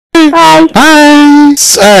Hi. Hi.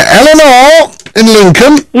 Eleanor in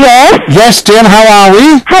Lincoln. Yes? Yes, dear, how are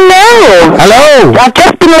we? Hello. Hello. I've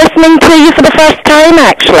just been listening to you for the first time,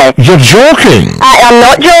 actually. You're joking. I am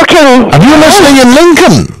not joking. Are you listening in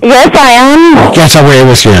Lincoln? Yes, I am. Get away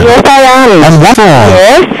with you. Yes, I am. And what for?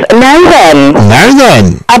 Yes. Now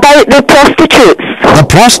then. About the prostitutes. The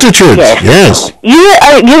prostitutes? Yes. You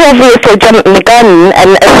obviously jumping the gun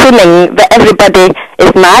and assuming that everybody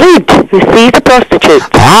is married who sees a prostitute.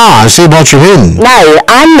 Ah, I see what you mean. Now,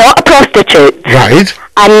 I'm not a prostitute. Right.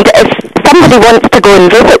 And if somebody wants to go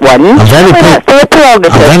and visit one, that's their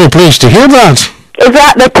prerogative. I'm very pleased to hear that. Is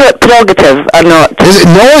that the prerogative or not?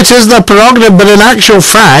 No, it is the prerogative, but in actual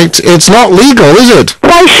fact, it's not legal, is it?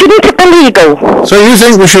 Why shouldn't it be legal? So you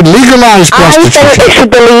think we should legalise prostitution? I think it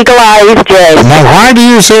should be legalised, yes. Now, why do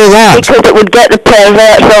you say that? Because it would get the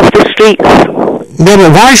perverts off the streets. Yeah,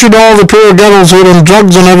 but why should all the poor girls who are on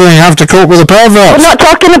drugs and everything have to cope with the perverts? We're not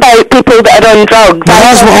talking about people that are on drugs. Well,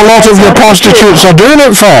 that's what a lot of your prostitutes are doing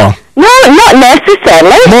it for. No, not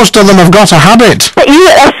necessarily. Most of them have got a habit. But you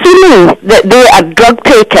assuming that they are drug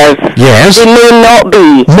takers. Yes. They may not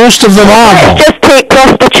be. Most of them are. Let's just take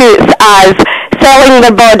prostitutes as selling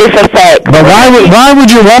their body for sex. But why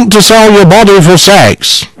would you want to sell your body for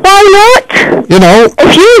sex? Why not? You know.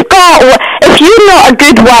 If you're not a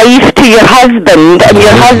good wife to your husband and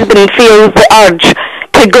your husband feels the urge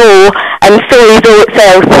to go and sow his oats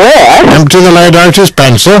elsewhere, empty the lead out his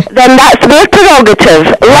pencil, then that's their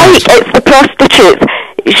prerogative. Like it's the prostitutes.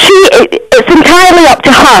 It's entirely up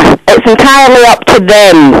to her. It's entirely up to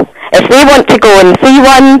them. If they want to go and see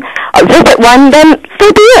one or visit one, then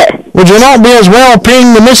so be it. Would you not be as well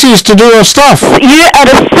paying the missus to do her stuff? You are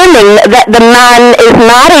assuming that the man is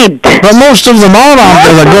married. But most of them are, aren't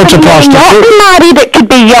they, that go to prostitutes? Not be married, it could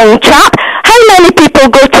be young chap. How many people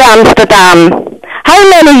go to Amsterdam? How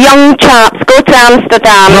many young chaps go to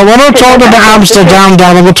Amsterdam? No, we're not talking about Amsterdam,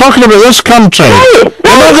 darling. We're talking about this country. Right.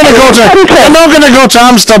 You're not going to go to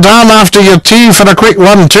Amsterdam after your tea for a quick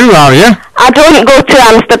 1-2, are you? I don't go to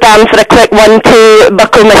Amsterdam for a quick 1-2,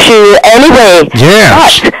 buckle my shoe anyway.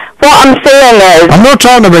 Yes. But what I'm saying is... I'm not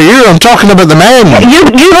talking about you, I'm talking about the men.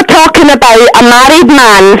 You were talking about a married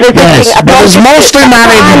man visiting a prostitute. There's mostly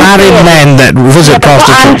married men that visit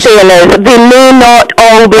prostitutes. What I'm saying is, they may not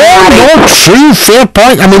all be married. No, true, fair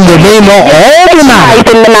point. I mean, they may not all be married.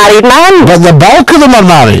 The married man. But the bulk of them are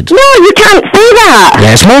married. No, you can't say that.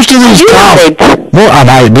 Yes, most of these are you married? Well, I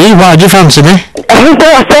might be. Why, do you fancy me? No,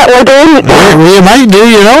 I certainly don't. Well, you might do,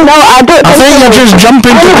 you know. No, I don't. I think you're just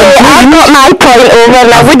jumping to conclusions. I've got my point over,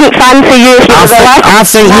 and I wouldn't fancy you if you were the last. I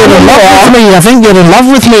think you're in love with me. I think you're in love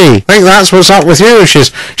with me. I think that's what's up with you.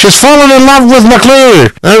 She's fallen in love with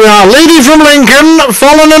McClue. There we are. Lady from Lincoln,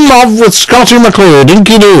 fallen in love with Scottie McClue.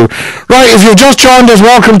 Dinky-doo. Right, if you've just joined us,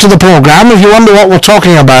 welcome to the programme. If you wonder what we're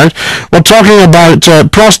talking about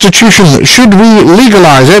prostitution. Should we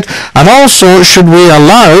legalise it? And also, should we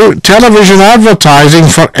allow television advertising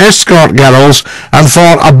for escort girls and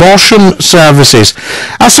for abortion services?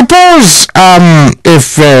 I suppose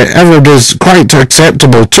if everybody's quite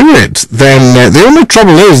acceptable to it, then the only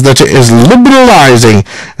trouble is that it is liberalising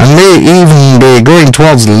and may even be going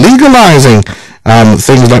towards legalising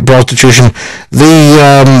things like prostitution.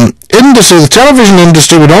 The the television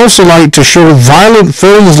industry would also like to show violent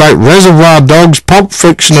films like Reservoir Dogs, Pulp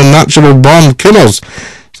Fiction and Natural Born Killers.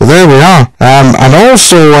 So there we are. And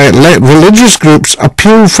also let religious groups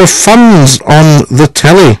appeal for funds on the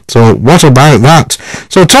telly. So what about that?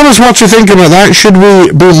 So tell us what you think about that. Should we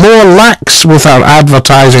be more lax with our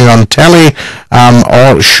advertising on telly?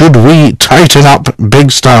 Or should we tighten up big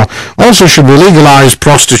style? Also, should we legalise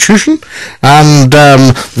prostitution? And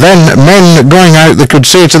then men going out, they could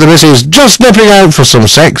say to the missus, just nipping out for some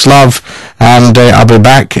sex, love, and I'll be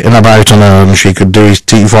back in about an hour, and she could do his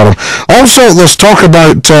tea for him. Also, there's talk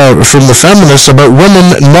about from the feminists about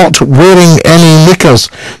women not wearing any knickers.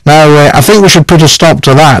 Now, I think we should put a stop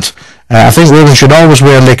to that. I think women should always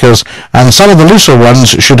wear knickers, and some of the looser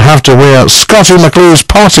ones should have to wear Scottie McClue's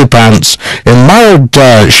party pants in mild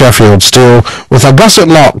Sheffield steel with a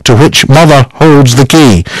gusset lock to which mother holds the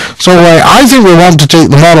key. So I think we want to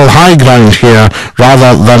take the moral high ground here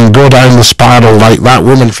rather than go down the spiral like that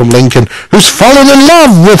woman from Lincoln who's fallen in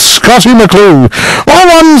love with Scottie McClue.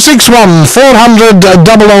 0161 400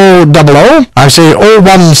 0000. I say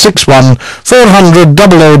 0161 400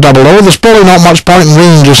 0000. There's probably not much point in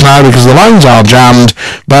ringing just now because the lines are jammed,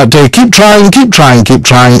 but keep trying,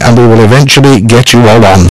 and we will eventually get you all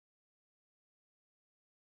on.